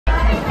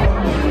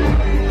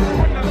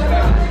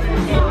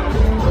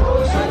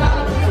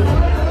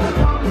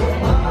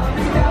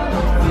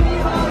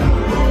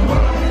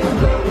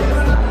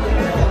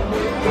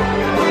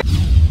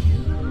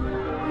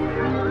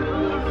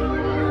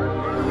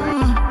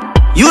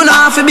You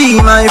not have to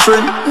be my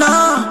friend.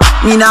 Nah,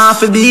 me not have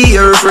to be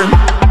your friend.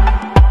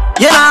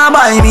 You not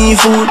buy me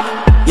food.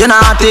 You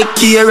not take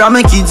care of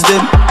my kids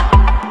them.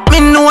 Me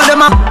know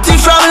them a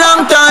from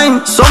long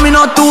time, so me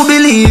not to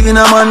believe in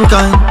a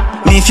mankind.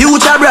 Me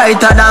future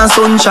brighter than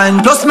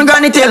sunshine. Plus me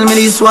granny tell me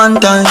this one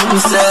time. Me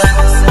say,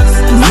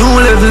 new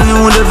level,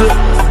 new level.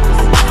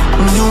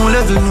 New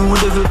level, new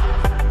level.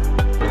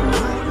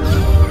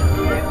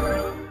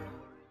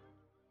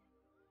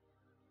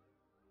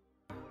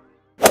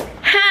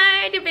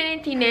 Hi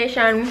Divinity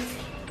Nation,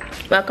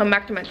 welcome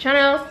back to my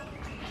channel.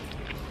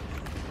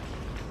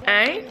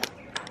 I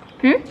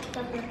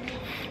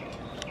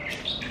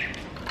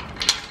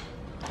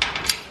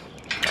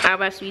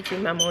have a sweet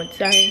in my mouth,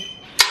 sorry.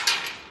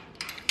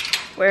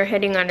 We're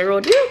heading on the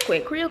road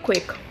real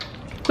quick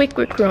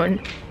run.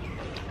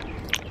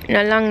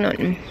 Not long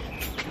nothing.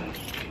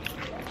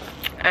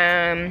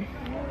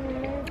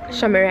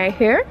 Show me right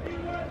here.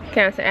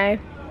 Can't say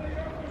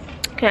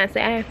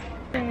I.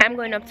 I'm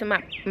going up to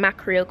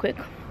Mac real quick.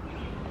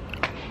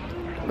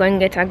 Go and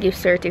get a gift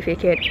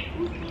certificate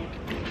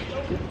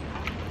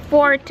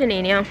for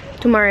Tanania.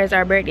 Tomorrow is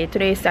our birthday.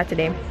 Today is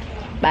Saturday,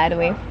 by the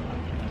way.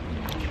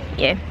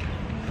 Yeah.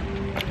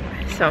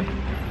 So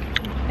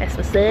that's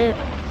what's up.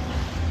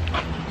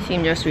 See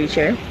him just reach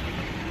here.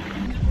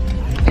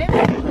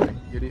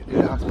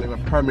 You ask me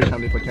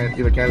permission if I can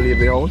leave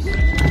the house.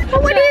 Oh,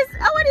 what is?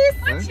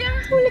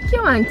 Who look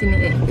you want in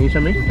it? Can you show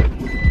me?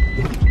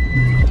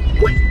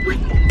 Wait.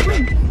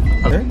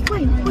 Okay.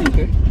 Wait.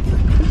 Okay.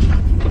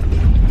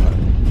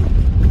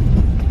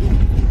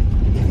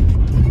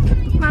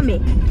 Mommy.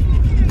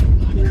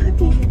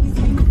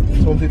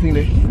 Something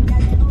there.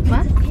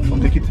 What? I'll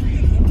take it.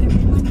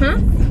 Huh?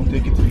 I'll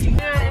take it.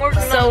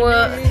 So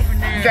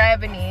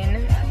driving in.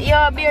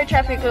 Yeah, beer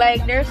traffic,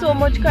 like there's so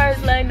much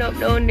cars lined up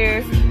down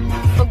there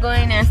for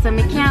going there, so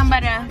me can't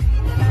bother.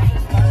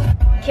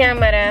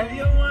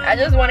 I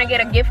just want to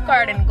get a gift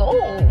card and go.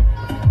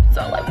 That's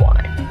all I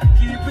want.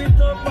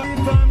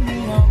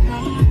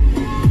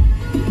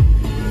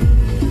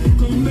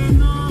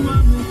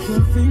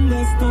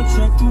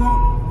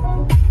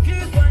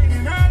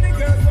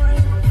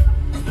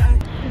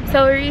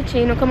 So we're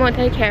reaching, we come out of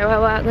the car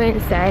while we go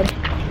inside.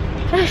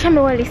 Show me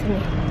what listen me.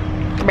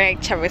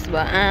 Brag Travis,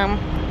 but and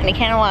I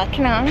can't walk,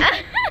 you know.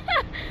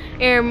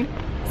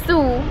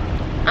 Sue,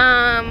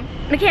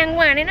 I can't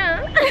go on, you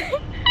know.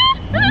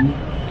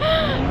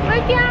 My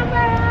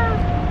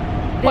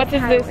camera. What is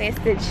this?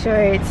 High-waisted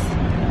shorts.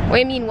 What do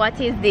you mean, what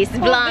is this?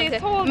 Vlog.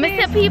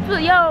 Mr. People,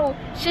 yo,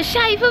 she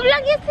shy for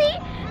vlog, you see?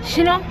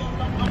 She don't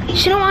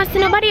want to see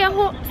nobody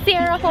see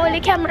her hold the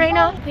camera, you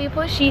know.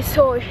 People, she's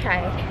so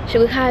shy.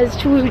 Because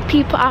true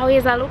people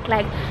always look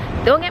like,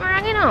 don't get me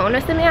wrong, you know,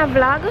 not see me a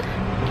vlog,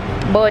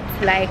 but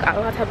like a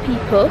lot of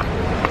people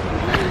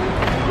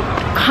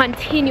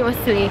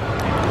continuously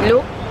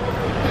look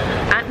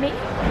at me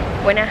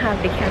when I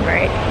have the camera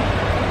ready.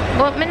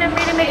 But me not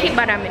really make it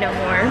bother me no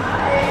more.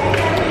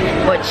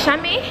 But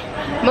Shami,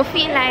 I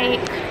feel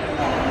like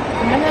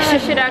she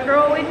should have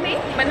grown with me.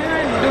 But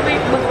I do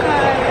it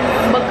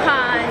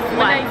because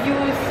when I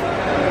use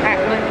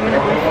when I'm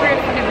afraid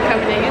for the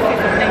camera, you see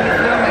something you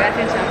don't pay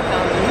attention to.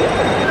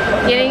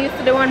 You're used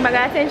to the one bag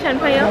attention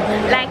for you?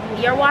 Like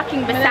you're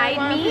walking beside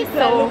me,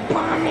 so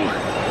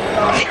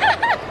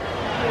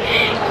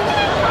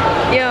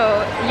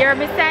yo, you're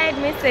beside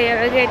me, so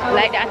you get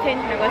like the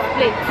attention will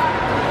split.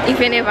 If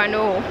you never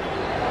know.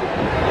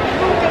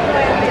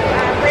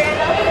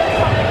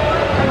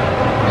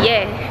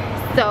 Yeah,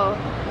 so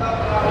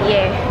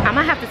yeah, I'm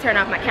gonna have to turn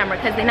off my camera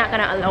because they're not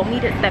gonna allow me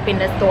to step in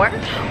the store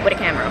with a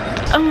camera.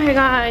 Oh my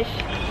gosh,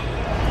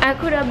 I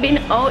could have been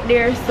out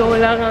there so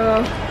long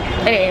ago.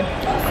 Anyway,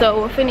 so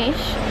we'll finish.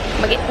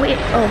 We get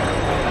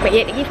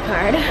the gift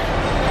card.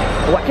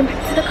 Walking back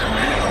to the car,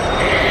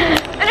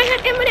 and I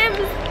got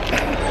M&M's.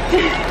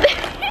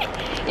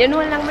 You know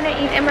how long I'm gonna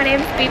eat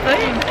M&M's, people?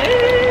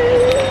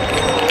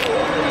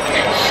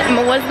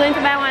 Shama was going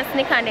to buy one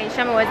Snicker, and then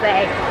Shama was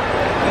like,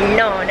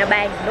 no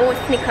buy no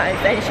Snickers.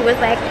 And she was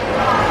like,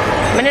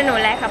 I don't know,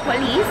 like a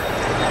police.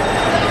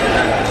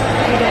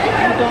 You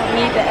don't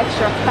need the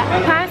extra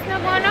fat. Pass no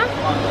gonna.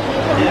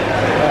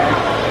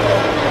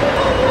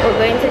 We're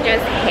going to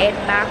just head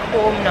back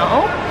home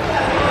now.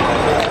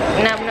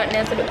 And I have nothing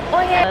else to do.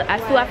 Oh yeah, I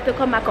still have to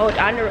come back out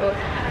on the road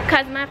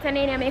because I have to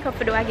Tanania makeup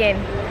to do again.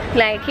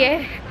 Like,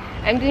 yeah,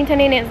 I'm doing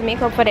Tanania's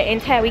makeup for the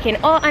entire weekend.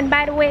 Oh, and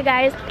by the way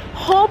guys,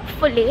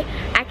 hopefully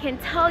I can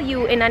tell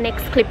you in the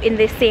next clip in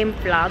this same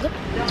vlog.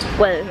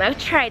 Well, I'll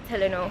try to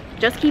tell you now.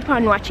 Just keep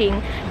on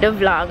watching the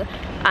vlog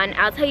and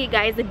I'll tell you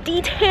guys the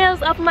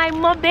details of my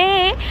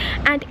Mobe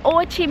and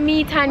Ochi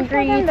meet and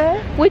greet.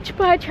 Which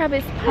part?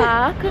 Travis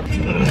Park.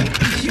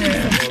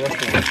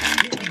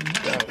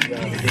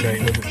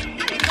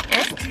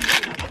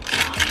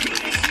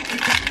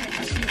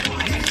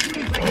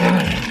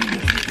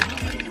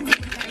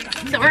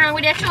 Something wrong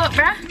with your throat,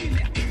 bruh?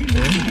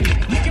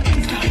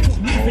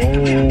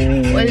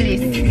 What is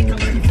this?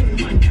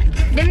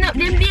 Them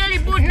barely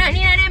put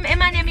nothing in them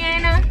M&M here,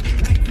 you know?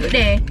 Look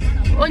there.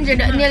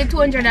 Nearly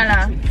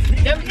 $200.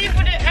 Them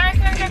people that I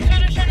can get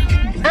traditional.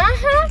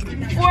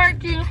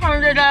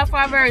 $1,400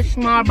 for a very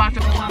small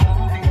bottle.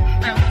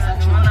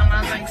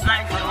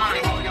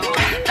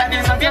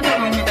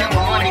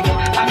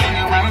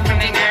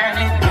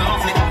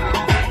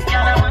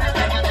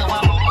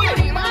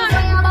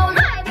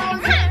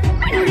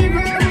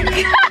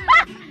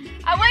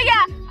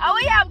 How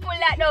you pull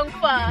that down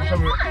for?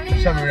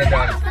 Show me the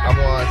dance. I'm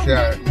gonna see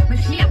her.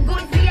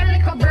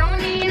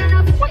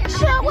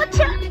 Watch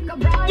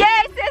out.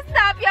 Yes,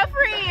 stop your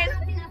freeze.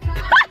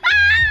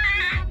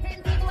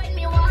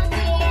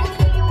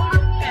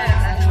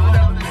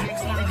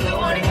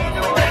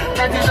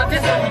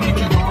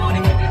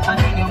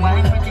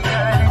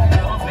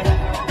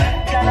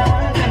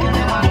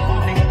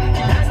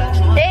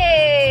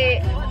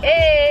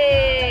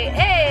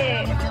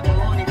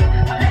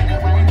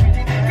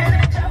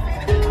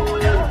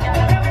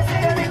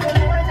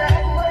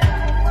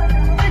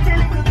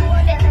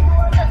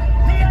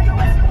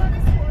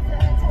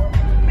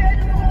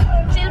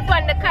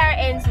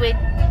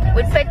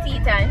 With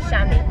Petite and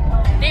Shami.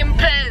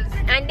 Dimples.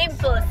 And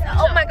Dimples.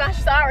 Oh my gosh,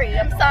 sorry.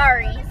 I'm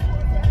sorry.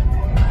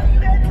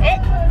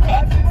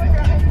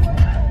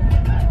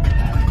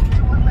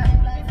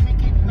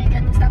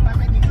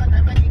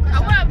 I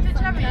want to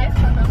picture me.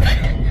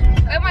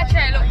 Let my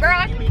chair look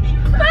broad.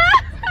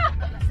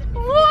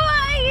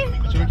 Why?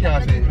 She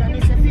can't say.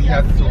 You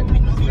can't see this.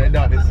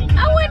 I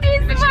want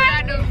this man.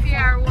 I don't see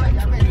her one.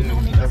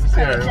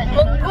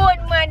 Oh, good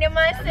man, you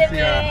must say me.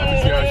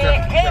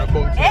 Yeah,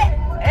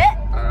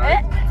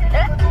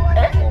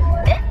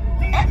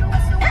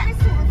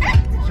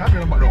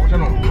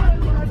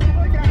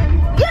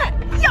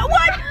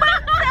 what?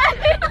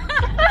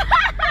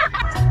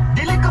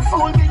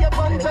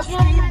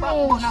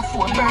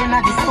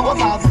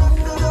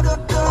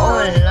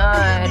 Oh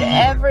Lord,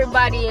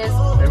 everybody is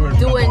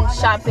doing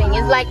shopping.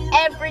 It's like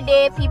every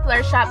day people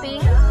are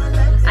shopping,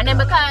 and then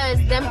because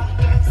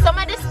some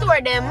of the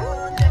store them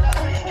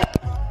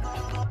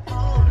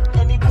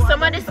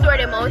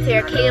out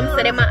here claim so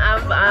they might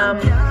have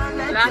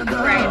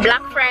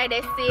Black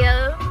Friday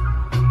sale.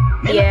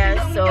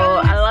 Yeah, so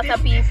a lot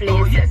of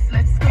people is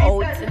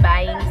out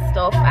buying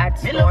stuff at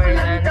stores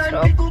and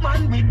stuff.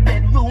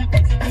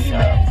 So,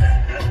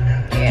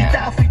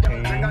 yeah.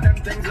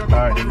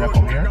 Alright, then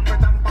come here.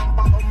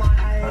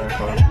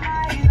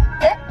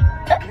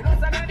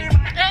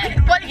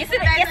 But you see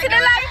the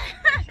light?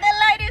 The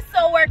light is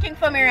so working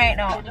for me right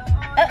now.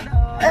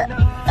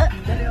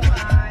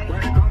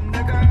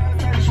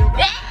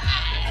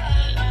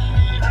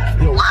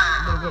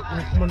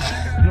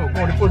 Yo,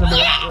 go on the phone and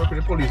work with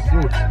the police. Yo,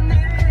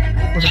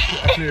 what's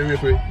the away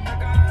for you?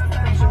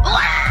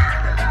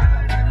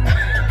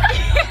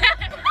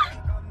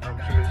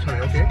 Sorry,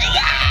 okay? You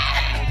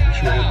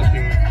sure you're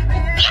looking?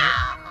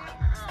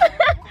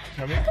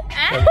 Sammy?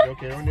 You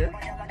okay around there?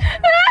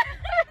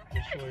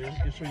 You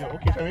sure you're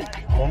okay, Sammy?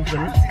 Come,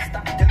 Sammy.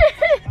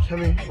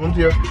 Sammy, on to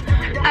you.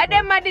 I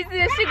don't mind this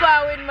is she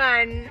go with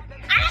man.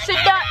 She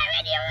don't.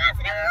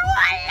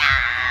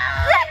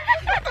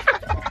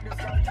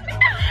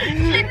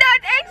 She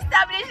don't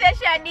establish that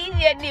she had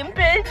DJ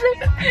Dimples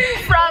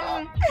from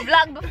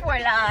vlog before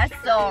last,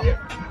 so.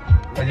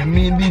 And you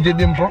mean DJ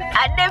Dimple?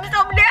 And them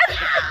some there.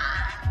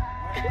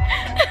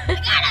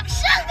 Got them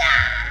sugar.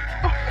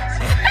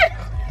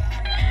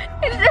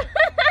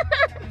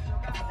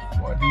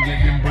 What DJ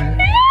Dimple?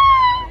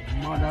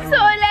 So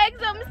like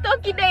some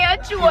stuck in your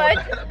throat.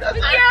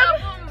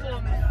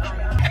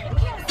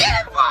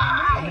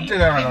 I'm tell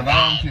you right now,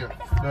 don't you?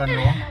 Don't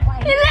know.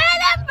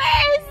 Little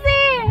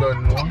person.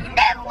 Don't know.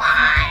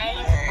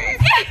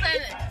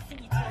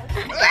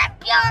 Let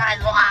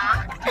yours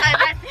walk.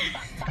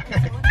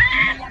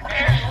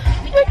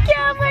 We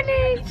can't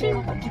manage.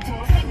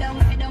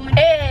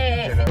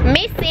 Hey,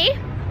 Missy.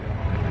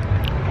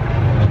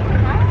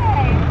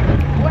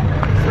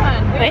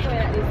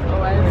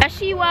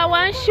 She want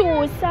one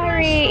shoe,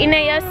 sorry, in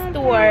a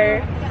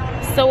store.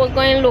 So we're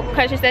going to look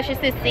because she said she's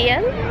a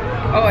sale.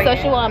 Oh, so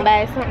yeah. She want to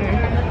buy something.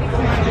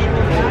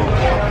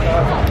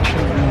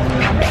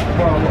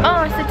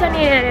 Oh, so turn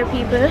in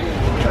people.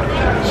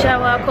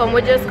 Shower come,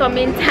 we just come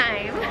in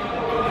time.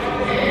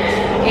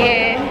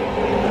 Yeah.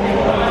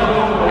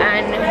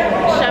 And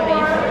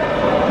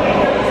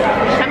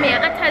Shami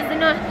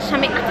Atazino,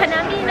 Shami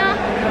Atanamina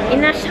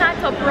in a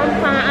shot up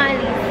rump and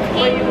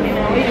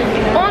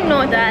oh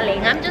no,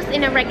 darling, I'm just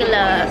in a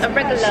regular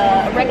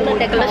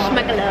degular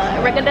schmegular.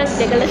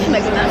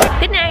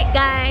 Good night,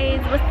 guys.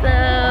 What's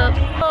up?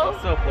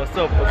 What's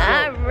up?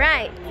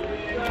 Alright.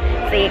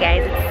 So you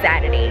guys, it's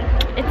Saturday.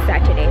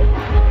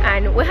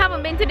 And we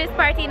haven't been to this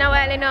party in a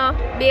while, you know.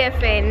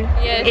 BFN.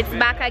 Yes. It's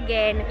back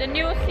again. The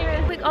new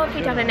series. Quick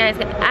outfit of the night.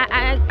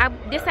 I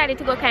decided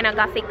to go kind of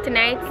gothic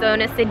tonight. So I'm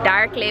gonna say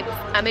dark lips.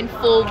 I'm in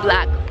full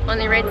black.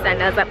 Only red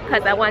sandals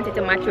because I wanted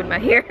to match with my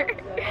hair.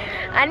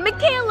 And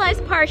Michaela is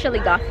partially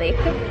gothic.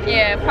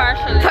 Yeah,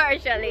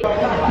 partially.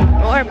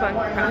 Or punk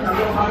cross.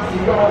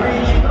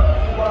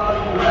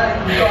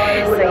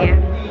 So yeah.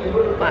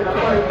 back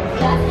here.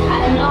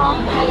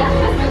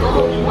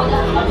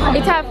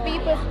 It have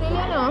people still,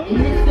 you know.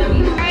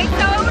 Alright,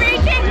 so we're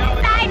reaching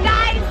inside,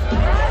 guys.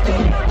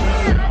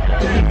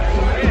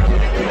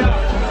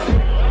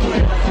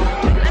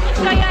 Let me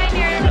show you in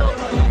here, look.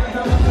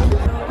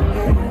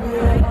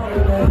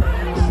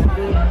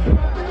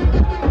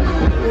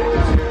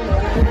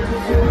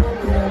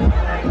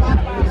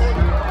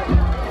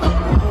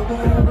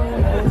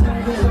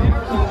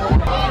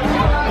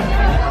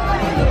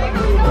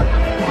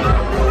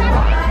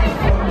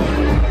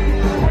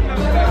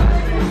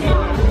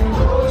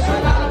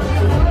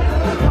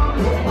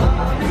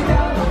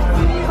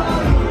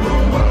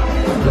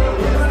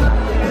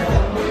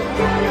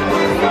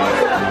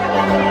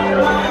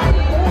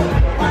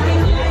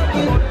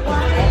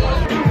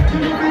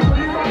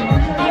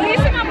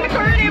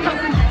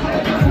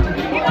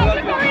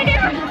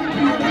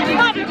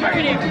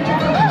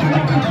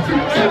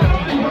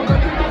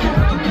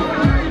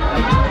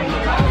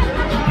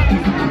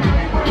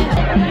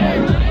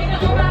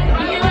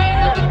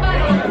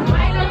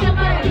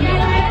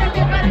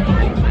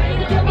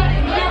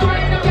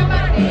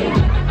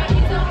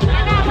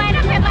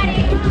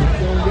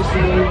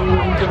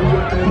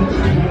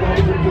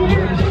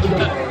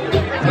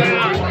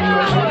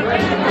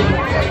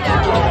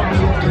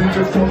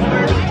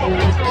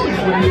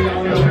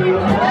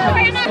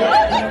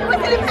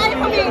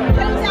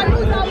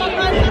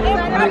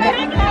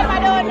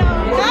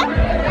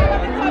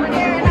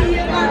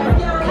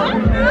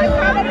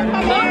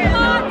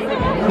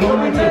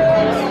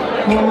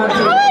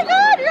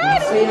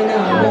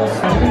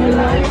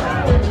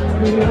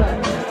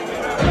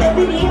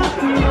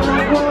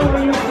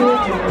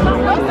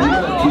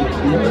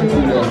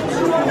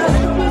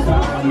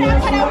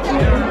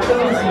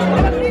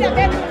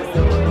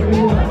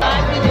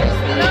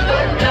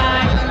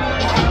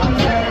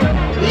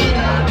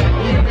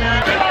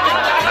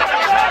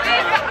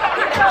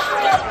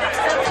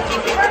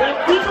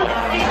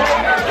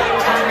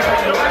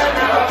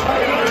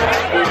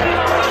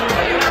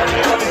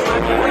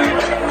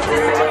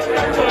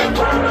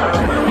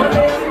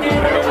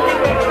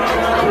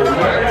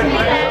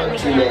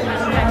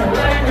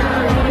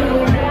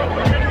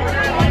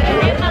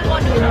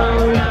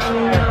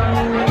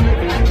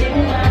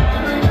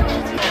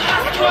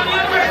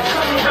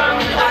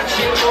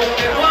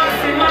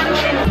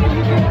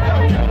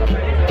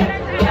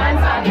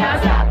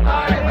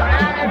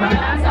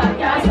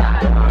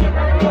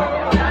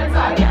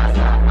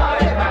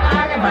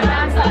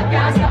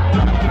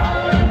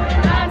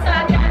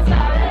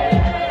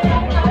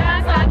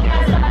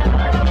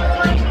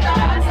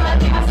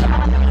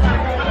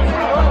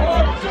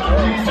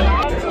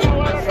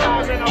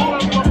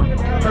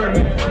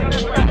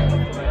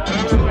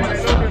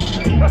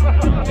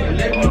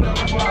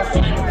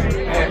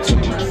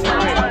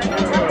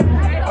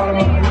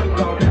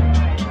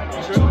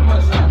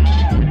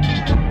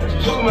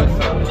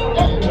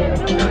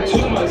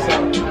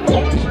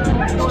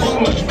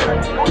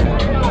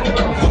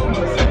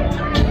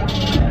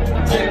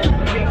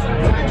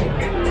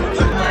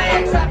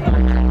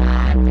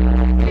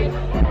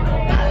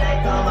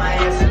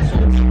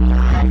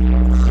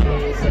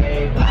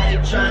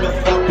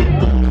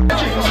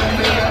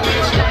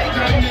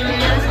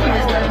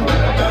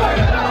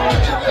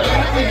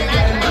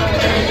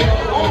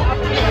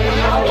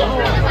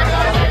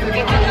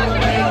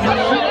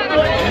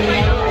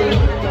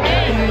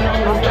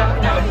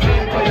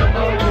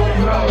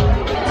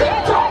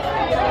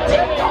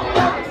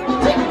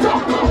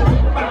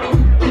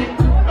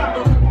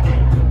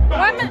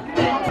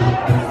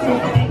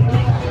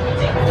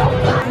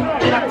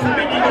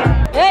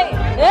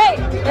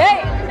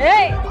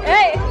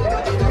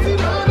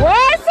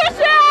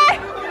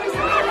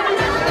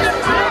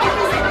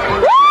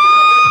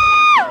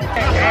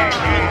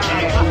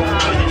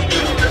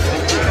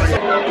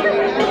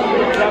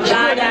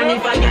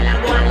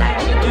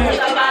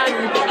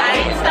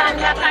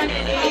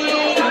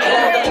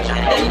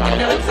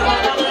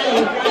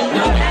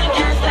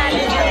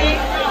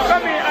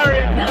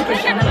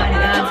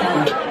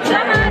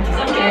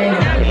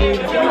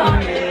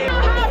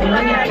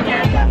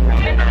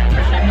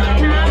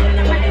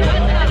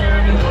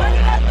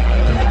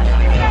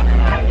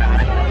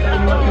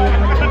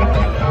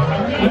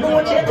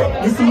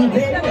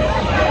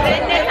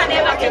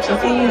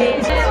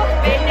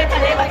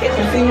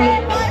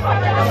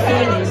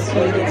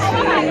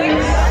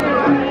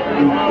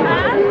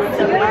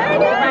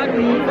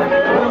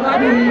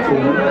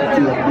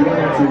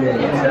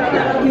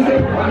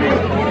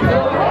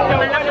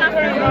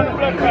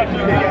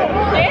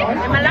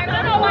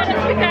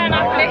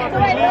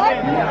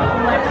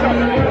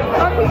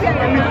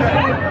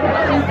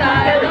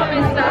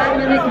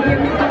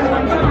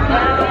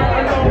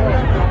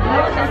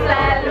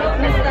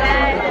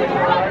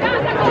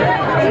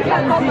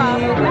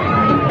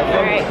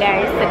 Alright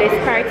guys, so this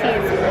party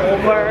is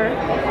over.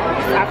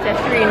 It's after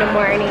 3 in the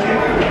morning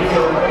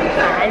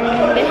and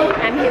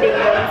I'm heading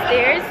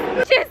downstairs.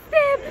 Just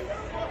step!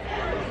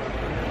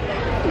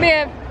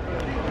 Babe,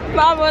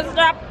 mom was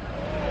dropped.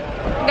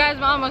 Guys,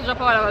 my almost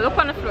dropped all. Look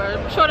on the floor.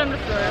 Show them the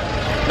floor.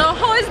 Now,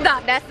 how is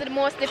that? That's the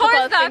most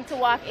difficult thing to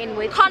walk in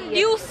with.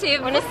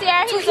 Conducive. When you see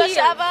our heels, what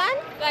Siobhan?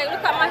 Like,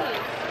 look at my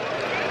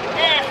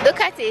heels. Look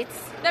at it.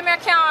 Them I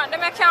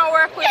can't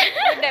work with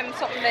them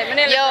something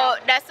them. Yo,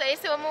 that's why you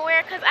see what I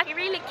wear, cause I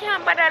really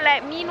can't bother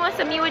like me know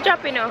so me will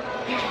drop, you know.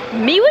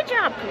 Me will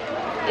drop.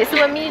 You see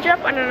when me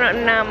drop and not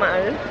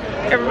normal.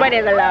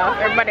 Everybody go laugh,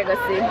 everybody go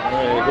see.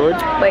 Very good.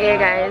 But yeah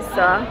guys,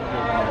 so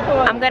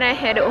I'm gonna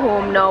head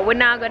home now. We're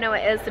not gonna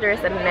what else to the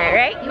rest of the night,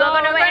 right? You no,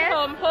 gonna we're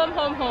home? Home.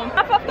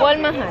 Hold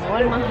my hand,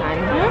 hold my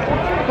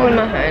hand. Hold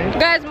my hand.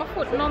 Guys, my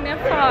foot no me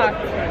fart.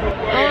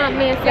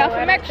 You have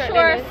to make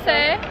sure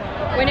say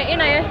when you're in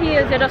your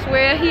heels, you just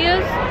wear your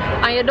heels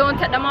and you don't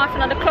take them off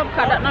in the club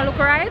cause that not look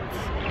right.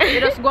 You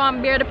just go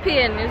and bear the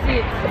pain, you see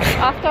it.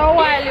 After a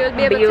while you'll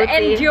be able to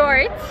endure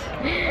it.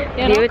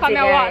 You know, come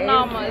and walk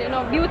normal. You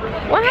know,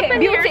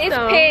 beauty is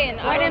pain.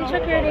 Why them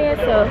check your there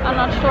so? I'm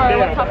not sure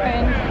what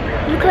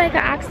happened. Look like an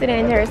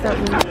accident or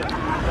something.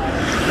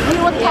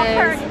 What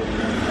happened?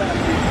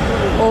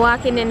 We're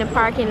walking in the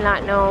parking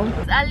lot now.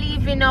 I'm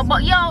leaving now,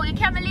 but yo, you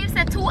can't believe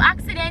that 2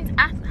 accidents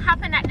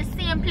happened at the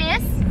same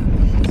place.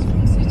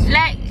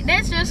 Like,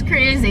 that's just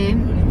crazy.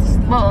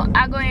 Well,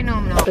 I'm going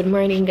home now. Good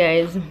morning,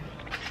 guys.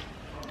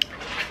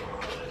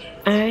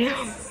 I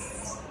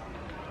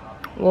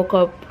woke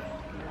up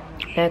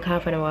like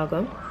half an hour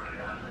ago,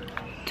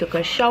 took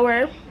a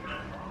shower,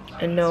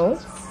 and now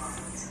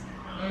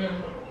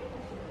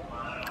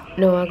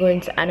I'm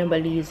going to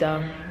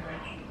Annabeliza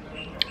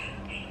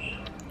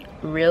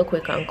real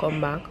quick and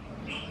come back.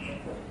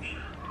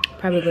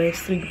 Probably going to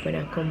sleep when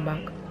I come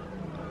back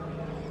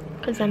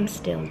because I'm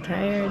still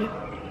tired.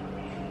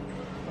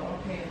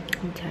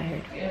 I'm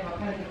tired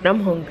and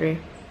I'm hungry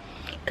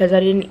because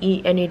I didn't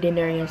eat any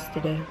dinner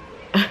yesterday.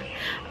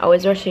 I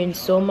was rushing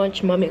so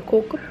much. Mommy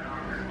cook.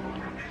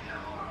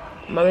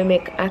 Mommy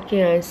make ackee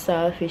and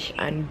saltfish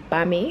and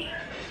bami,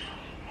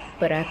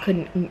 but I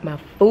couldn't eat my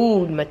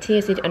food. I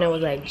tasted it and I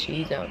was like,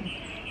 Jesus.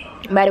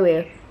 By the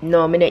way,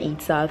 no, I'm gonna eat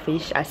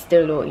saltfish. I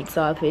still don't eat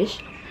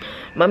saltfish.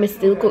 Mommy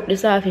still cook the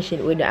saltfish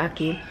with the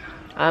ackee.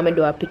 I'm gonna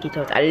do I pick it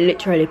out. I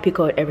literally pick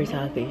out every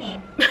saltfish.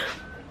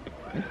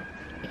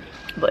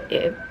 But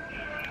yeah,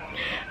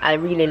 I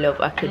really love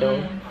ackee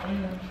though.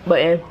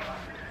 But yeah,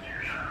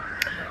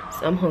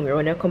 so I'm hungry.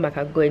 When I come back,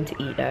 I'm going to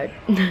eat that.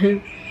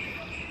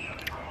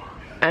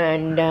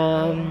 And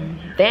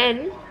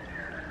then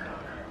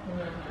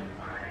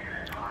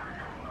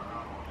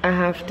I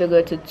have to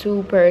go to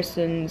 2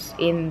 persons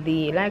in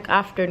the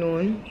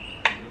afternoon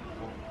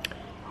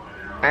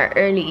or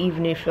early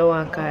evening, if you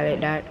want to call it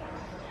that.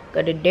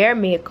 Go to their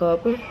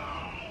makeup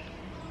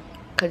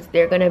because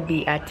they're gonna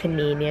be at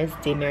Tanania's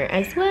dinner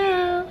as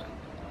well.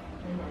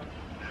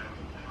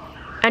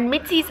 And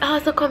Mitzi's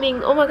also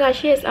coming. Oh my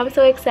gosh, yes, I'm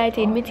so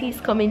excited. Mitzi's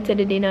coming to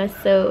the dinner,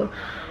 so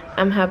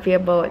I'm happy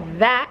about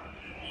that.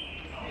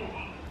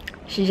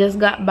 She just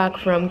got back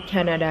from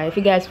Canada. If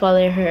you guys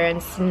follow her on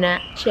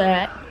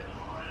Snapchat,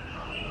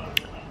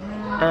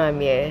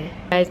 yeah.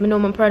 Guys, I know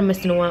my problem is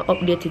to want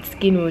updated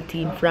skin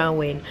routine from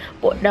when,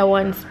 but that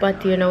one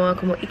spot here now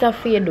come out. It's a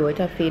fade though, it's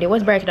a fade. It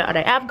was brighter the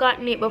other. I've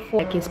gotten it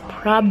before. Like, it's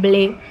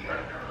probably,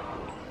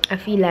 I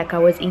feel like I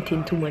was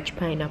eating too much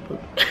pineapple.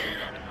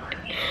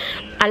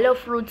 I love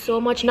fruit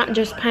so much, not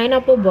just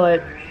pineapple,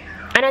 but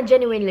and I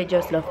genuinely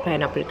just love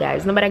pineapple,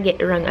 guys. Nobody get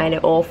the wrong idea,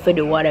 all for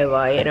the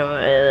whatever, you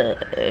know.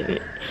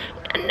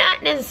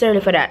 Not necessarily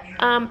for that.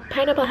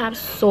 Pineapple have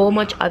so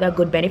much other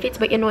good benefits,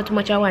 but you know too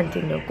much I want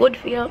to know. Good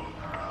for you.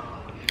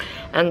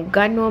 And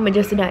God know me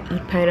just do not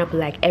eat pineapple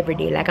like every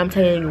day. Like I'm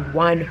telling you,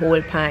 1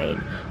 whole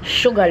pine.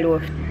 Sugar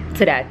loaf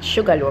to that.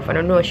 Sugar loaf. I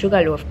don't know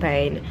sugar loaf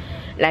pine.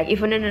 Like if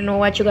you don't know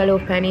what sugar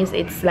loaf pine is,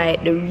 it's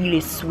like the really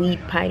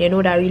sweet pine. You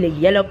know that really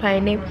yellow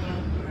pine name?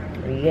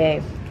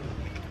 Yeah.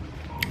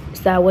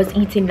 So I was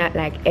eating that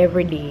like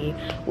every day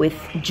with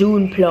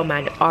June plum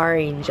and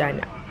orange,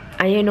 and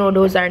you know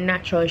those are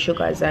natural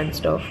sugars and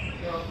stuff,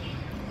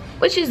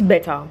 which is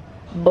better.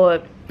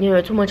 But you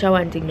know too much I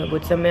want to no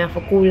good, so I have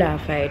to cool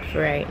off it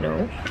for right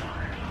now.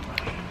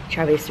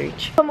 Travis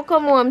Rich. Come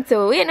home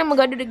too. We ain't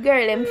gonna do the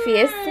girl them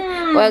face.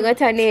 We got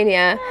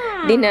Tanania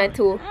dinner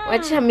too.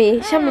 Watch me.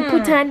 Shami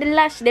put on the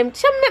lash them.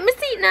 Shami make me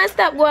see it now.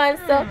 Stop going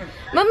so.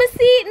 Mama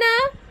see it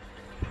now.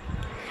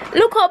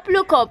 Look up,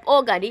 look up.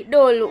 Oh God, it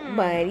don't look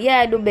bad.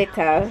 Yeah, do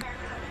better.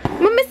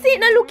 Mama see it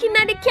now looking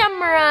at the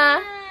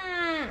camera.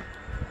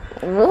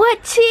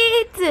 Watch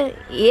it.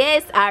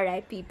 Yes,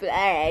 alright people.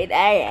 Alright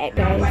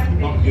guys.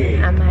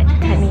 I'm at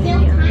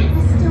Tanania.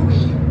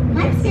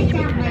 Let's see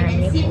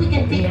if we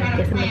can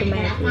get some of the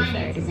my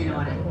face.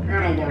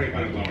 Don't worry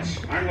about loss.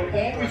 I will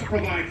always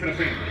provide for the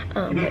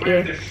family. But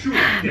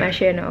yeah, my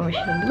share now she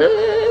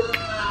look.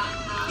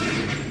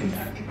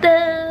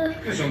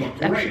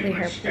 Actually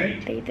her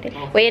birthday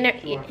today. Wait,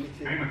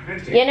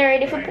 you're not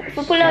ready for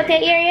pull out the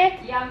ear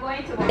yet? Yeah, I'm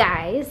going to.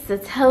 Guys, so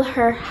tell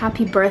her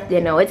happy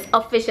birthday now. It's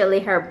officially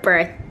her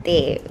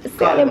birthday.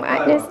 Say them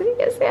honestly.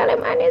 You say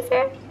them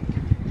honestly.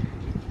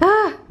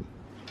 Ah.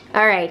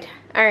 Alright.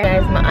 Alright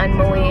guys, I'm on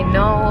my way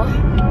now.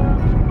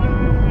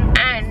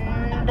 And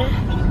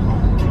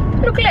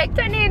Look like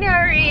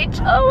Tanania reach.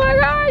 Oh my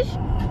gosh.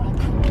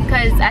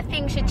 Because I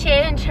think she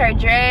changed her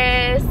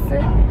dress.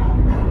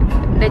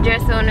 The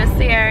dress on the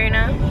hair, you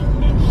know.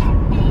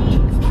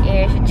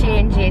 Yeah, she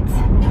changed it.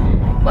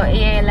 But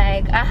yeah,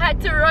 like I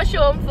had to rush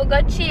home for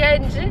go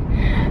change.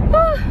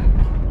 Oh,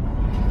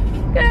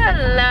 good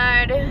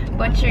lord.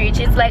 But she reached,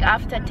 it's like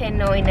after 10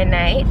 now in the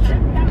night.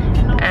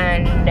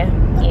 And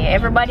yeah,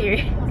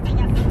 everybody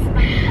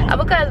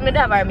because me don't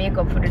have our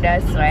makeup for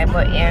that's why,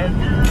 but yeah.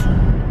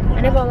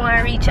 I never want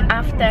to reach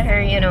after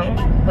her, you know.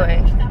 But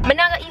I'm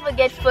not gonna even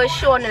get first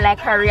shown like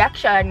her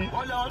reaction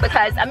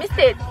because I missed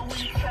it.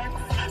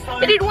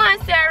 I did want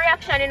to see her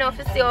reaction, you know,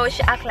 to see how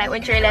she act like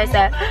when she realized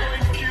that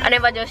I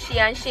never just she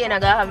and Shane are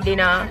gonna have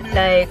dinner.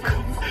 Like,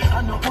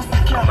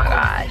 oh my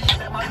gosh.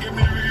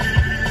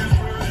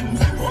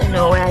 So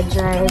now where I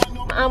drive.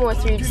 I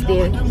almost reached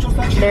the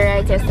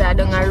right side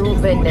down a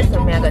Ruben, that's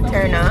where I'm gonna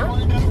turn off.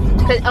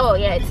 Oh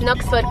yeah, it's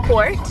Knoxford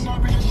Court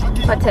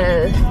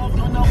Hotel.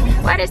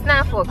 Why does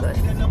not focus?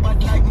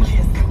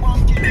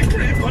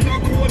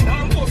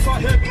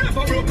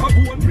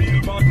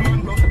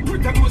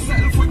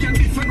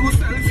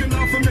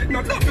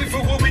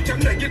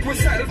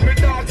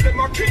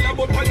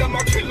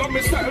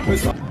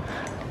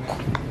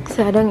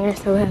 So I don't hear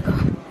so I go.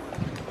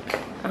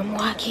 I'm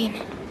walking.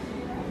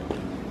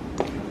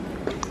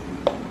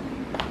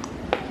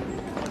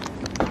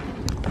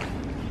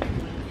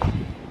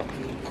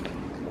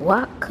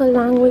 Walk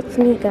along with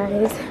me,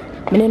 guys.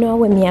 I don't know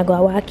when I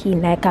go walk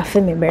in like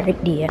after my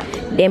birthday.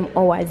 Them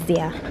hours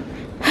there.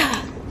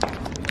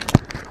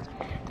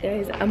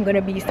 Guys, I'm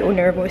gonna be so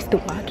nervous to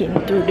walk in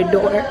through the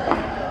door.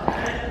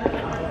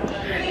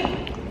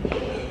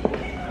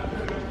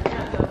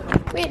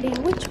 Wait there,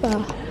 which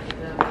bar?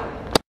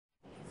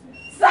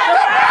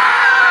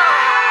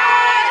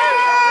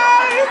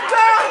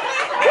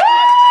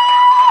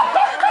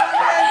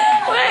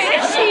 Where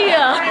is she?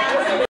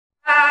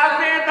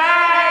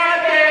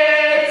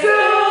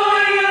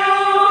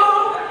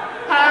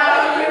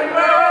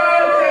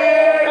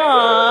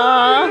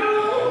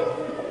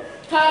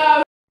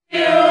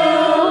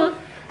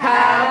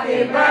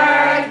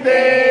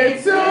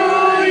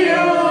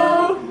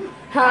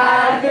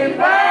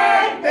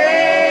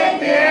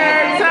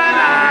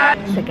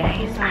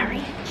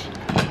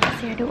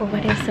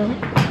 Over there, so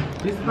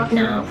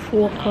now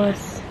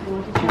focus.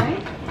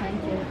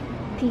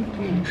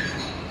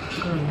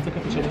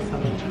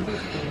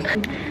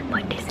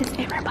 But this is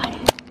everybody.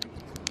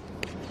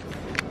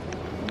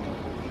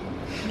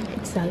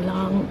 It's a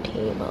long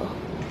table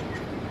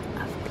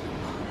of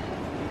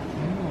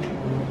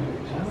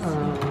people.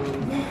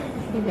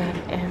 We got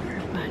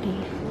everybody.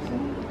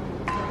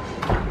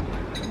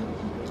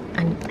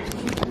 And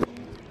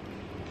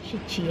she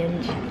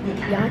changed.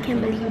 Y'all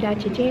can't believe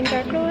that she changed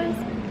her clothes.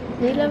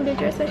 We love the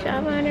dress that she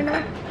have on, you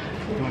know.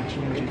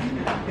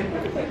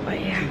 But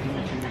yeah.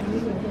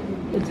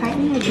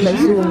 Let's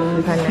zoom in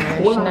on her.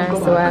 She's not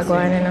so I go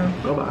on, you know.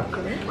 Go back.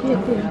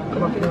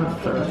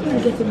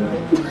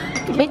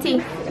 Mitty.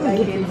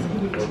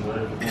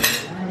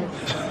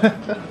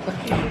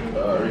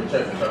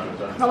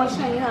 How much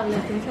time you have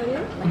left in tell you?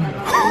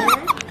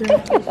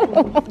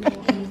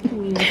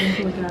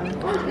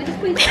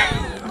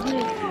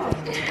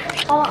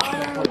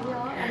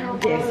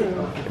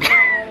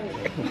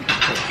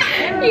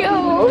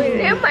 Yo,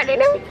 they're mad at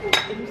them.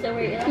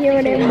 Yo,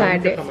 they're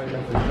mad.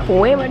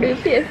 Where am I doing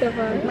face of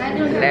her?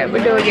 Let me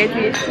don't get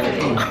it.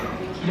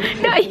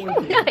 No, you,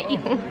 not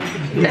you.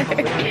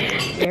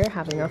 They're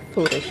having a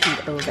photo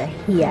shoot over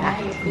here.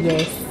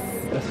 Yes.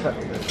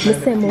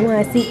 Listen, I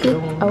want to see it.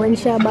 I want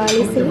to see.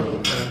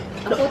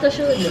 A photo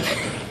shoot?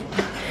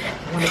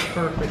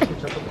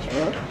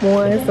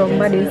 More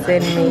somebody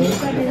send me.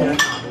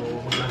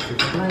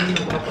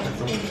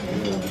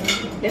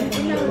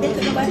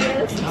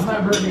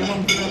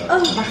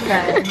 Oh,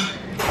 okay.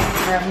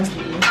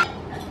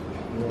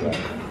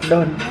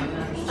 Done.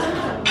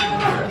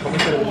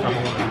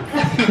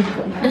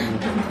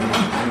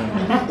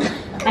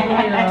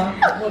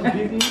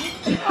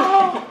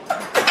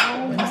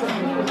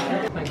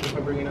 Thank you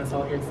for bringing us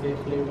all here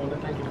safely. We want to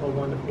thank you for a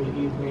wonderful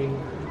evening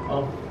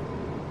of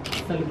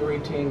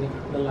celebrating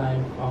the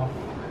life of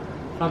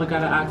Father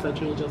God. I ask that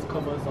you will just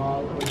cover us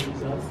all, Lord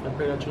Jesus. I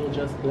pray that you will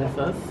just bless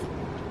us.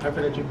 I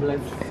pray that you bless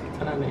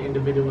another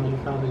individually,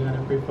 Father God.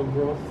 I pray for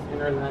growth in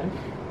her life.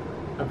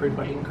 I pray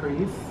for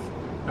increase.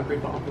 I pray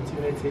for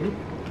opportunity.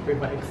 I pray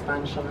for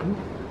expansion.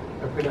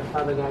 I pray that,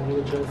 Father God, you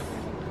will just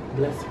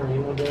bless her, you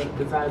know, the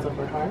desires of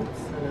her heart.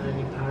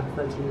 And I ask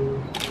that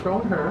you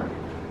crown her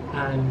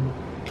and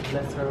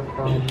bless her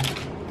from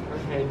her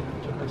head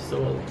to her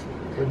soul.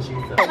 For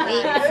Jesus.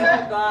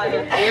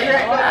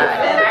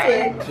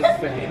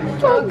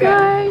 Oh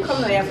gosh.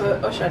 Come here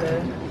for usher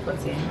the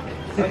what's in.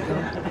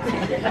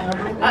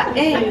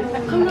 Hey,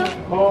 come on.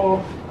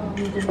 Oh.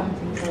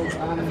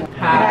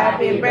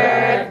 Happy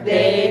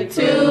birthday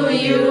to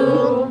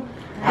you.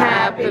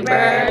 Happy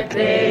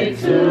birthday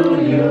to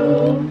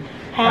you.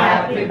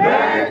 Happy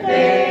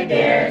birthday,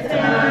 dear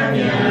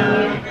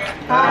Tanya.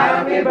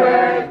 Happy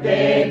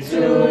birthday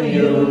to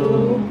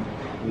you.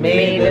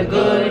 May the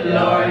good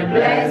Lord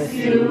bless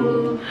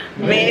you.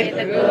 May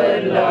the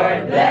good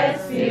Lord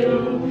bless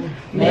you.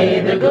 May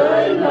the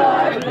good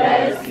Lord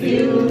bless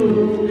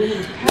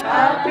you.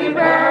 Happy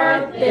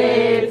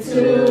birthday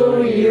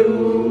to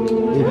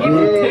you.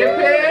 Hip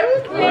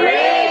hip.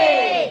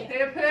 Hooray!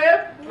 Hip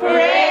hip.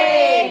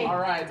 Hooray!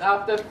 Alright,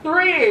 after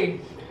 3,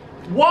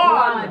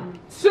 1,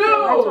 2,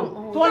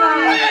 3.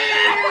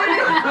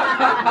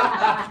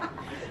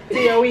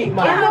 See you week,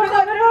 man.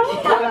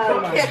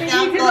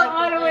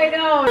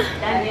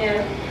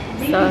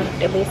 So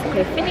they're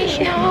basically finished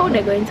now.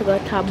 They're going to go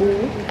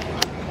taboo.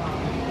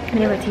 I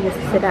never tell you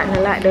to say that in a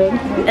lot though.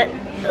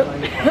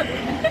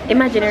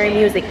 Imaginary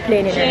music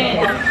playing in our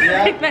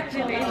head.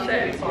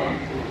 Imagination.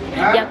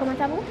 Yeah, come on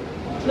taboo?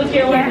 Look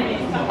here,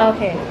 yeah.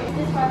 Okay.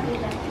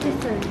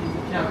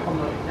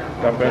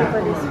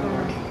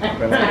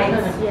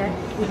 Nice, yes.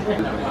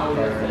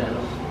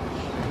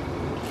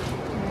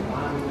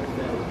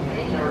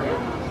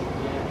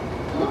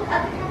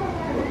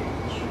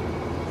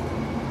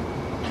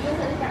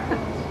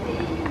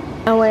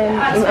 And when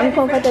I'm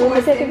uncomfortable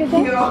with the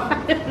certificate,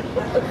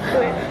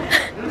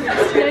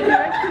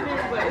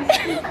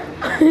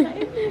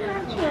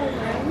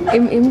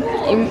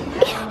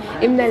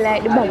 I'm not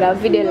like the bag of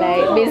video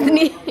like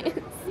business.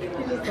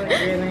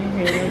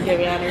 Get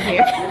me out of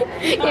here.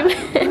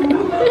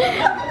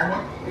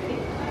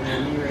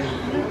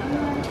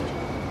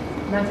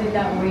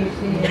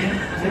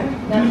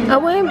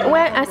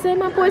 When I say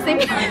my posting,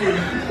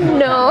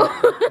 no,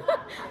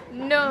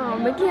 no,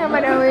 I can't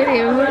matter with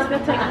him.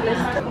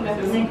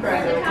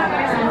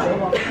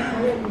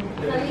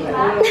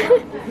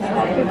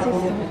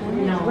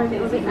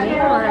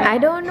 I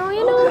don't know,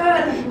 you know.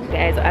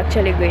 Guys are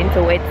actually going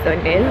to Wet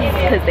Sundays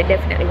because they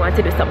definitely want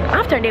to do something.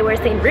 After they were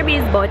saying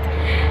ribbies, but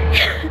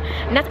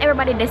not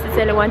everybody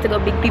necessarily want to go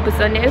Big People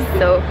Sundays,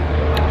 so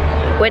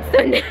Wet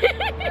Sundays.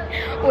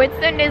 Wet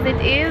Sundays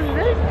it is.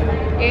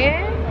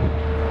 Yeah.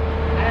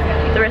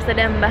 The rest of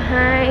them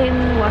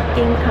behind,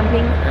 walking,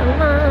 coming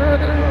along.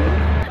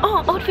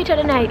 Oh, outfit of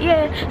the night,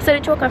 yeah. So the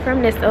choker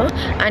from this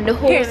and the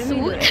whole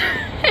suit.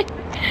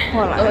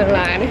 Hold on. Hold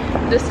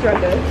on. The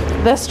struggle.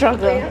 The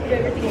struggle.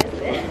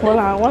 Hold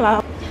on, hold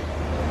on.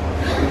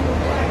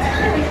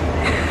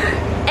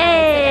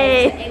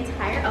 Hey! The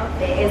entire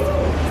outfit is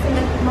the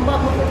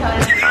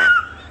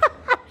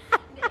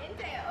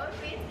entire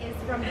outfit is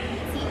from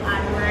BT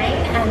Online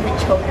and the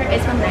choker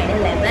is from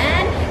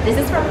 9/11. This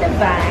is from the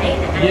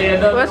Vine. Yeah,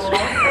 that's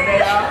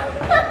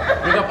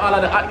big up all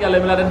of the hot girl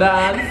in the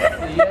dance.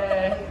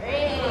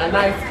 Yeah. A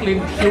nice,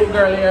 clean, cute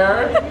girl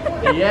here.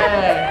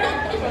 Yeah.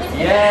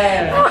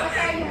 Yeah.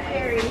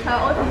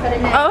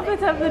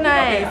 Outfit of the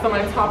night. Okay, so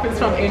my top is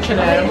from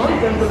H&M.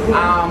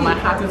 My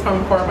hat is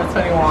from Forever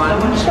 21.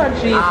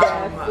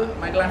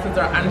 My glasses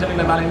are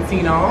Angelina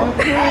Valentino.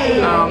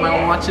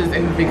 My watch is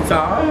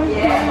Invicta.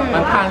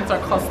 My pants are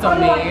custom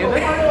made.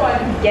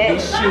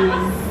 These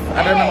shoes,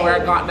 I don't know where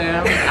I got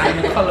them.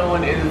 And the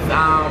cologne is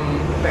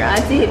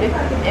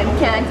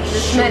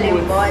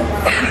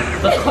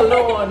the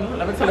cologne.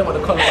 Let me tell you what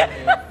the cologne is.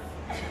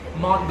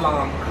 Mont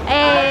Blanc.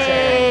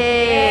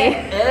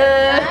 Hey!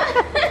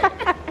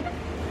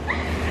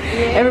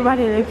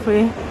 Everybody look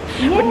free.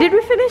 Yeah. Did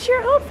we finish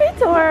your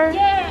outfit or?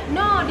 Yeah,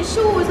 no, the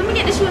shoes. Let me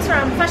get the shoes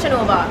from Fashion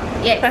Nova.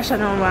 Yeah. Fashion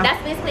Nova.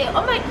 That's basically.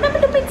 Oh my, remember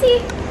the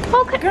petite?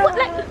 Okay, Girl, what,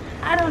 like,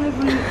 I don't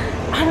even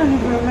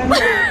remember.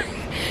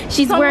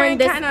 she's Somewhere wearing in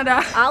this.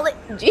 Canada.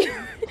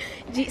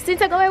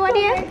 Since I go away, what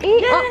year?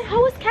 Yeah.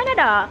 How was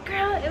Canada?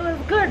 Girl, it was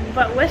good,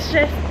 but West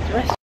stressed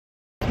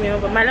me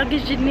over. My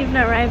luggage didn't even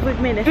arrive with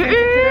me. They sent it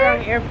to the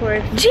wrong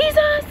airport.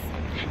 Jesus!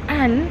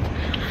 And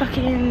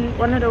fucking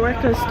one of the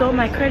workers stole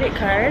my credit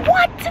card.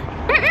 What?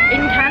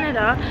 In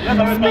Canada.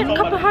 Spent a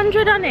couple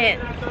 $100 on it.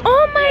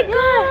 Oh my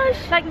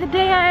gosh! Like the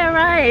day I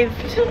arrived.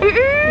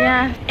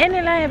 Yeah.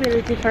 Any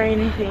liability for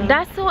anything.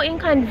 That's so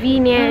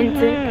inconvenient.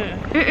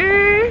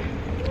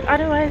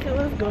 Otherwise it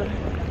was good.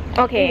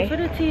 Okay. For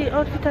the tea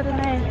outfit of the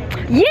night.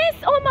 Yes!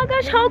 Oh my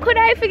gosh, how could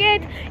I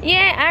forget?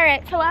 Yeah,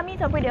 alright. So I'll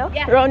meet up with you.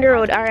 Yeah. Round the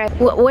road, alright.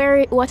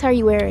 What are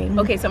you wearing?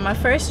 Okay, so my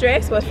first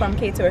dress was from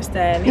Couture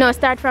Style. No,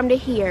 start from the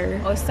hair.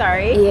 Oh,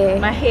 sorry. Yeah.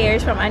 My hair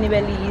is from Annie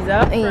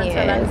Beliza,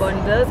 Frontal and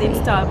Bundles,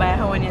 installed by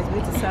Hawaiian's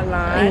Beauty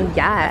Salon.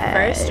 Yes. My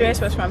first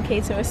dress was from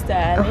Couture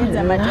Style,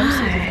 and my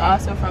jumpsuit is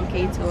also from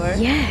Couture.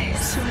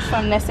 Yes. Shoes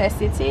from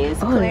Necessities,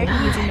 Claire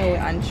Keys, you know,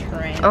 and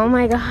Trend. Oh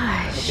my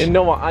gosh. You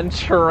know what? On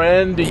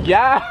trend,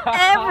 yeah.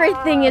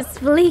 Everything is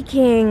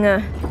fleeking.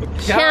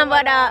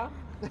 Shambada.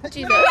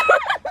 Jesus.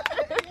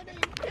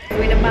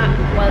 We're in the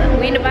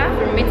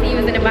bathroom. Meant to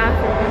use in the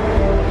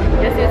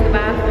bathroom. Just use the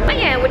bathroom. But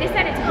yeah, we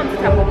decided to come to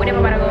Taboo. We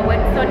never want to go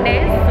work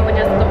Sundays, so we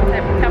just go to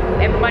Taboo.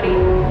 Everybody,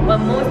 well,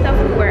 most of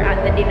us were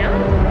at the dinner.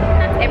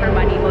 Not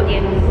everybody, but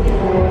yeah.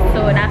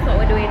 So that's what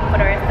we're doing for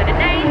the rest of the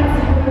night.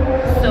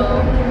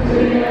 So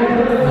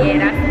yeah,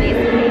 that's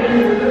basically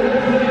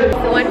it.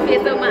 So one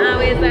face of my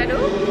always I do.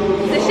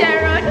 The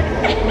Sharon.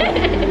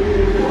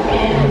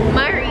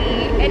 Marie.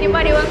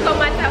 Anybody want to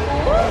come at Taboo?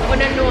 On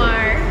the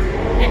noir.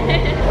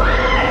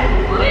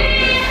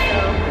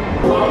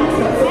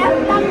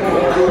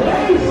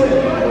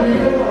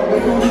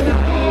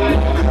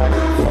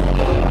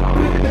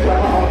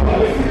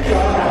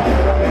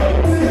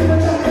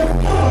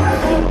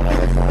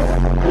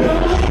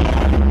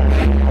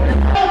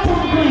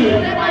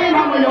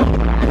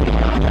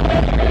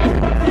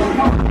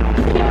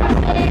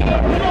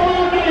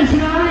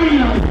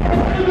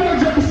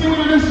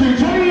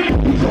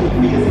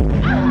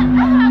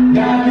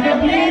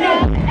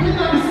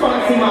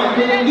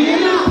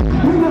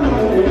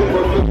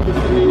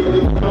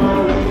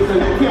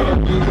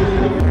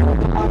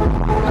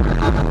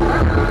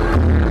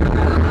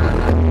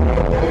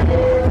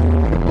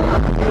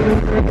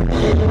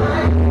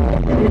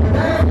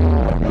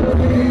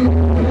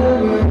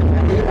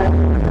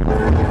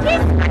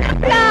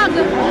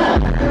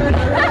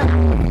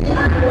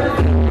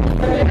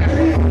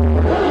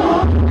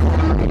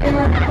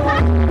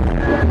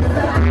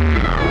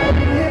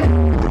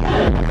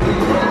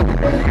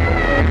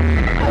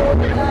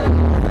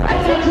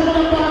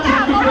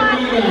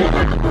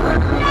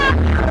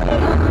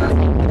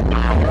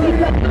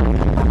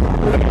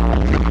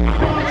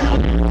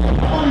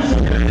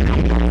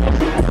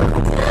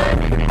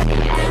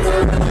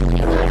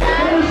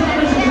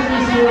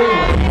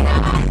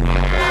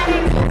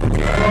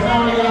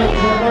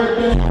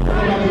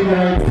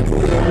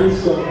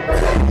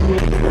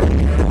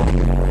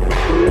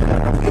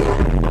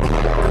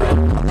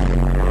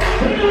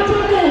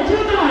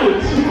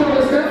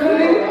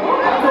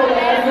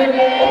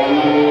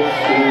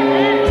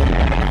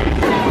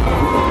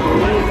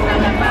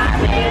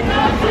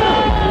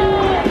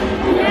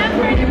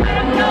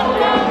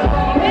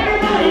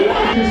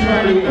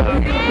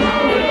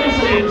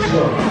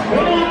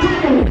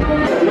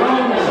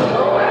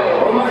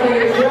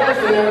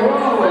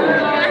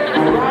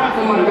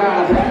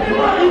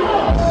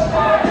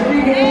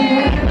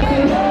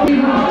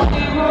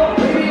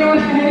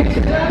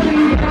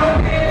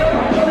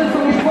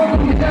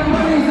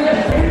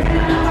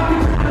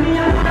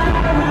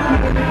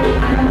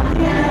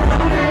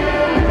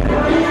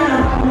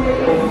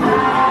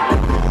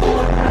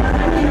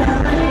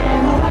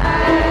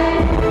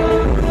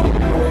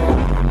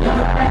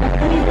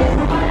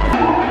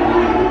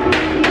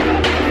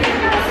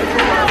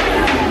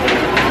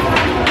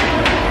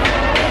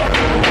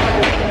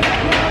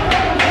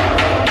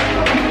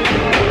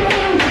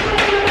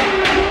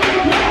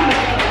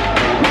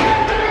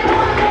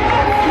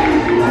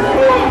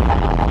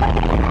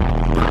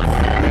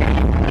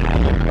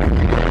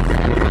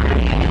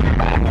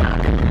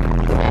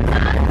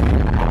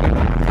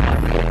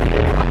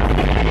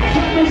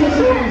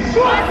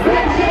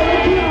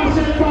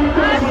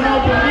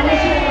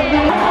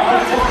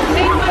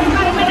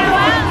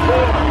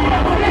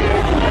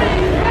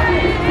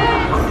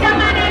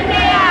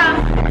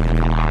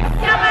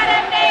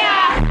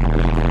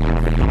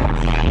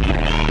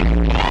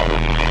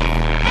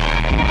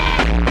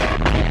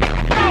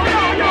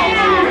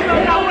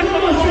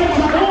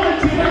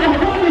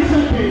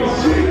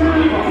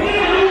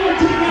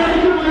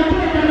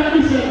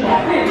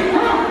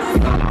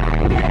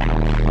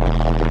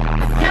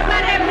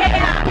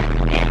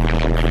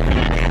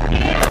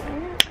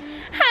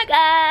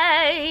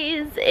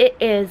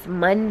 Is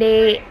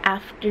Monday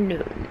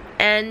afternoon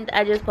and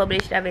I just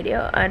published a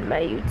video on my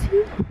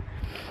YouTube.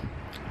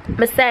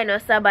 My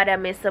sinus are bad at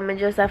me, so I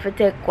just have to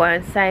take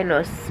one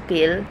sinus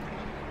pill.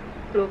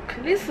 Look,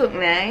 this look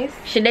nice.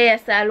 She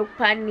just look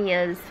for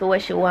nails for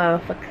what she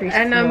want for Christmas.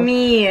 And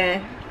me.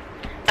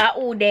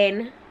 Who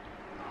then?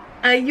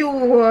 You.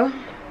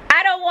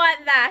 I don't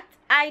want that.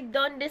 I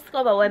don't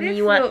discover what this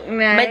me want. Look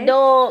nice. But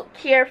don't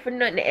care for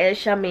nothing else,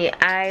 Shami.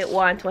 I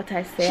want what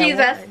I say. She's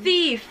a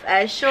thief.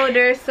 I showed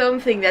her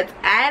something that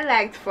I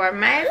liked for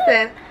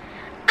myself.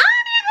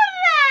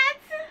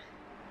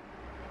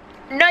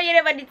 No, you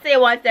never did say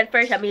what's that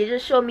first. You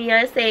just show me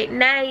and say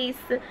nice.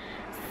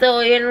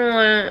 So you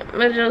know,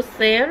 I just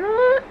say, you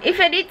know, if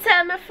you did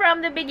tell me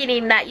from the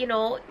beginning that you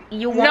know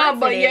you wanted it. No,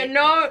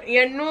 but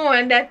you know,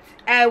 and that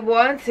I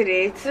wanted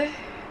it.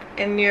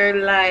 And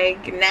you're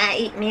like, nah,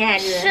 eat me out.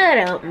 Shut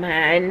up,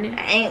 man.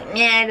 I ain't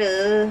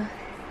me.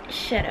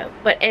 Shut up.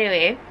 But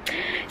anyway,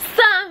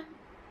 so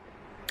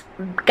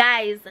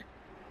guys,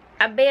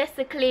 I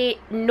basically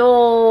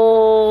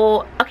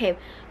know. Okay,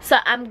 so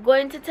I'm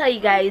going to tell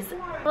you guys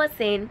what I was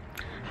saying.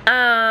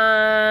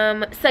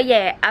 So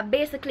yeah, I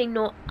basically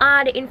know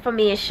all the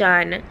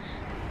information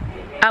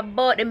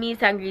about the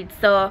meet and greet.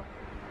 So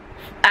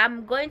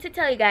I'm going to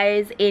tell you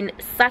guys in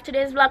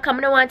Saturday's vlog. I'm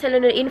gonna want to tell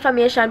you the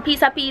information piece.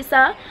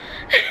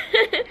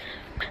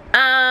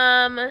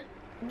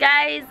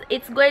 Guys,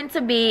 it's going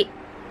to be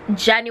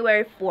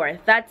January 4th.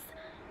 That's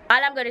all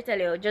I'm gonna tell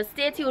you. Just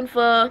stay tuned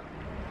for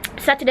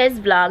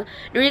Saturday's vlog.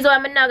 The reason why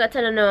I'm not gonna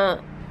tell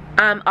you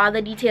all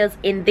the details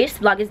in this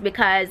vlog is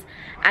because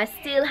I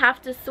still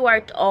have to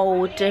sort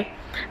out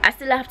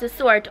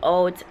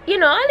you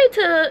know,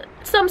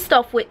 some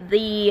stuff with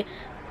the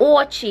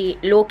Ochi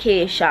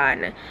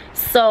location.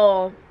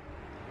 So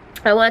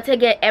I want to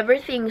get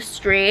everything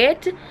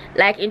straight,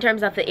 like in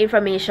terms of the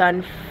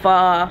information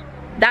for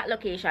that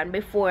location,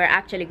 before I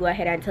actually go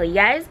ahead and tell you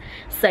guys.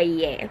 So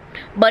yeah,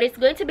 but it's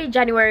going to be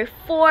January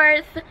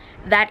 4th.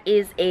 That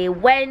is a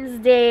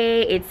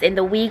Wednesday. It's in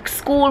the week.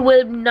 School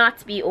will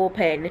not be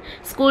open.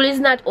 School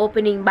is not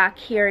opening back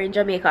here in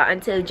Jamaica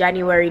until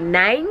January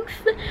 9th.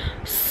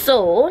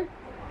 So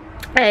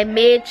I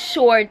made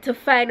sure to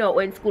find out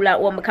when school at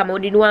home come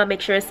out. Didn't want to make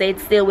sure say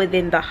it's still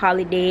within the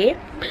holiday.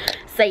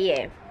 So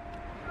yeah,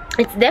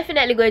 it's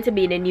definitely going to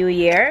be in the new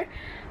year.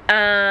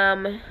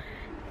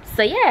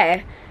 So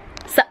yeah,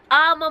 so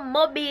all my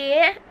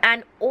Mobi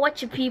and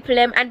Ochi people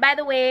them. And by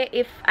the way,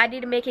 if I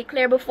didn't make it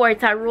clear before,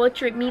 it's a road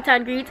trip meet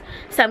and greet.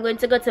 So I'm going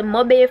to go to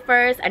Mobi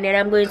first, and then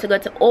I'm going to go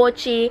to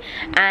Ochi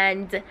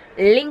and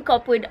link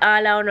up with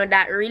all I know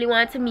that really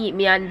want to meet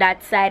me on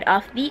that side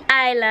of the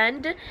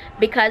island,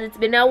 because it's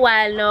been a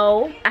while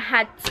now. I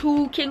had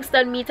 2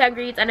 Kingston meet and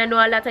greets, and I know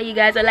a lot of you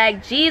guys are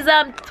like, geez,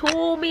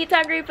 2 meet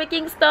and greet for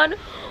Kingston,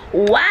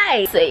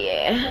 why? So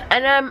yeah,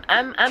 and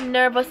I'm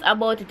nervous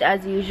about it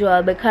as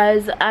usual,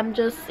 because I'm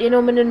just, you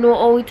know, I don't know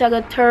how it's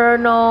gonna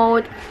turn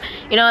out.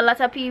 You know, a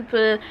lot of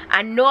people,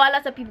 I know a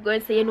lot of people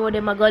going to say, you know,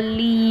 them are gonna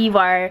leave,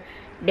 or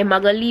them are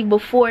gonna leave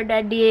before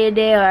that day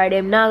there, or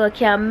them not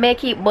can't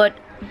make it. But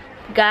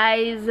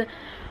guys,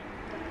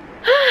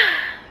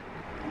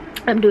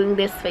 I'm doing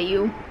this for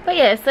you. But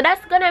yeah, so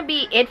that's gonna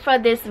be it for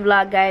this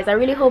vlog, guys. I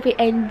really hope you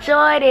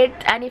enjoyed it,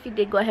 and if you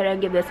did, go ahead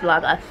and give this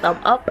vlog a thumb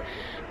up.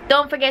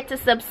 Don't forget to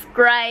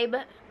subscribe,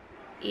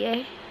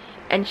 yeah,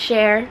 and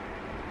share.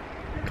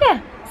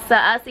 Yeah, so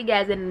I'll see you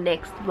guys in the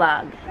next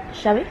vlog,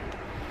 shall we?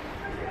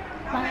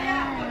 Bye.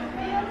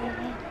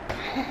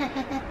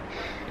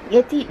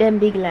 You eat them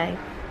big life.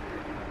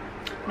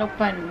 No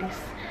fun this.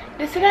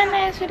 This is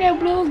nice with their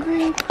blue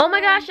green. Oh my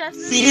gosh,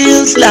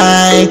 Feels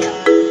like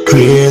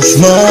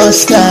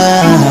Christmas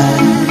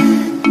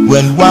time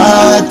when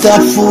water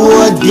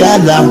food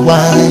gather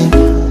wine.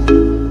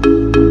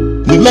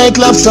 We make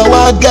love so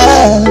our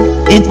girl,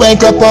 it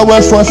wake up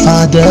our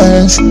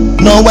forefathers.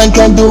 No one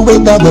can do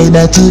it the way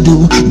that you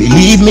do.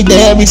 Believe me,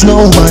 there is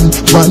no one,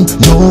 no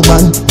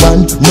one,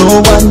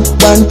 no one,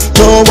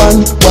 no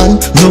one,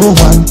 no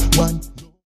one.